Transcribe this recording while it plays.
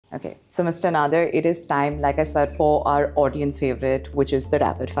Okay, so Mr. Nader, it is time, like I said, for our audience favorite, which is the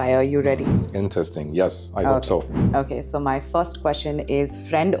rapid fire. You ready? Interesting. Yes, I hope so. Okay, so my first question is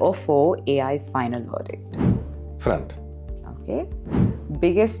friend or foe, AI's final verdict? Friend. Okay.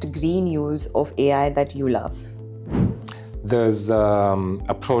 Biggest green use of AI that you love? There's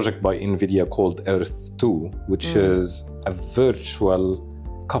a project by NVIDIA called Earth 2, which is a virtual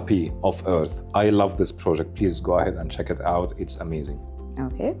copy of Earth. I love this project. Please go ahead and check it out. It's amazing.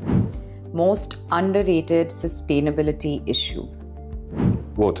 Okay. Most underrated sustainability issue?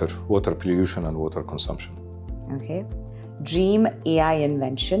 Water pollution and water consumption. Okay. Dream AI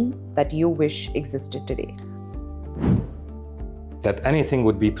invention that you wish existed today? That anything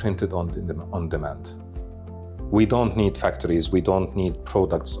would be printed on demand. We don't need factories. We don't need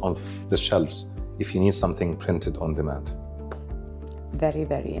products on the shelves. If you need something printed on demand. Very,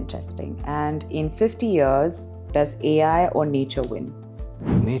 very interesting. And in 50 years, does AI or nature win?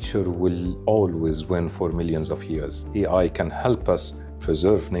 Nature will always win for millions of years. AI can help us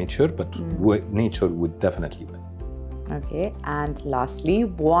preserve nature, but nature would definitely win. Okay, and lastly,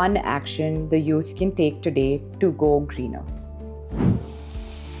 one action the youth can take today to go greener.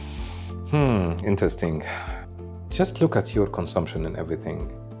 Interesting. Just look at your consumption and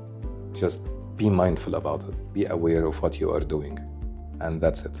everything. Just be mindful about it. Be aware of what you are doing. And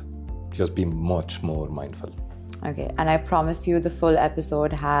that's it. Just be much more mindful. Okay, and I promise you the full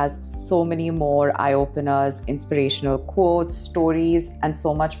episode has so many more eye-openers, inspirational quotes, stories, and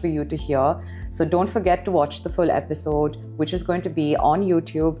so much for you to hear. So don't forget to watch the full episode, which is going to be on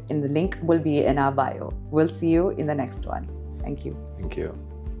YouTube, and the link will be in our bio. We'll see you in the next one. Thank you. Thank you.